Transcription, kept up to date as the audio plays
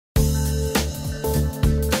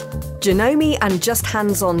Janome and Just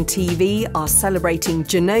Hands on TV are celebrating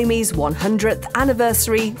Janome's 100th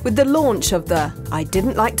anniversary with the launch of the I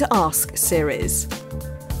Didn't Like to Ask series.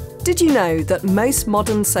 Did you know that most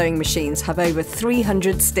modern sewing machines have over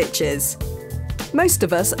 300 stitches? Most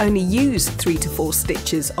of us only use 3 to 4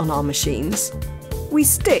 stitches on our machines. We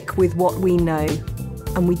stick with what we know,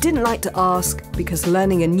 and we didn't like to ask because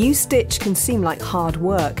learning a new stitch can seem like hard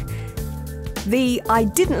work. The I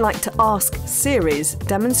Didn't Like to Ask series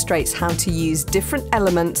demonstrates how to use different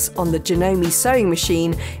elements on the Janome sewing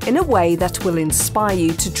machine in a way that will inspire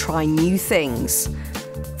you to try new things,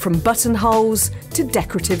 from buttonholes to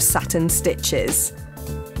decorative satin stitches.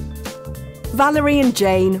 Valerie and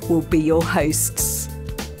Jane will be your hosts.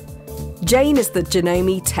 Jane is the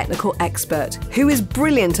Janome technical expert who is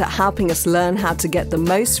brilliant at helping us learn how to get the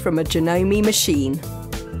most from a Janome machine.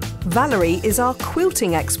 Valerie is our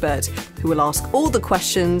quilting expert who will ask all the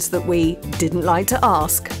questions that we didn't like to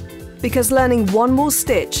ask. Because learning one more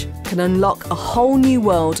stitch can unlock a whole new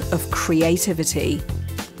world of creativity.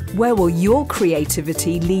 Where will your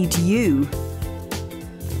creativity lead you?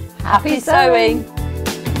 Happy sewing!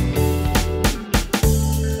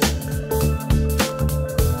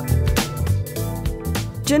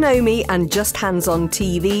 Janome and Just Hands on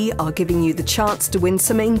TV are giving you the chance to win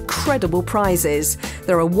some incredible prizes.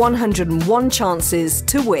 There are 101 chances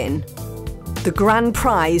to win. The grand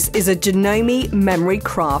prize is a Janome Memory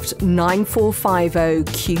Craft 9450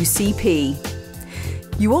 QCP.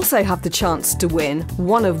 You also have the chance to win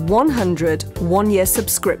one of 100 one-year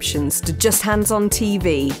subscriptions to Just Hands on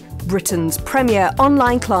TV, Britain's premier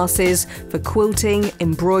online classes for quilting,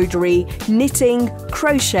 embroidery, knitting,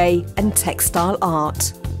 crochet and textile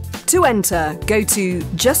art. To enter, go to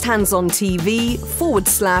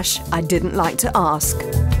justhandsontv.com/I Didn't Like to Ask.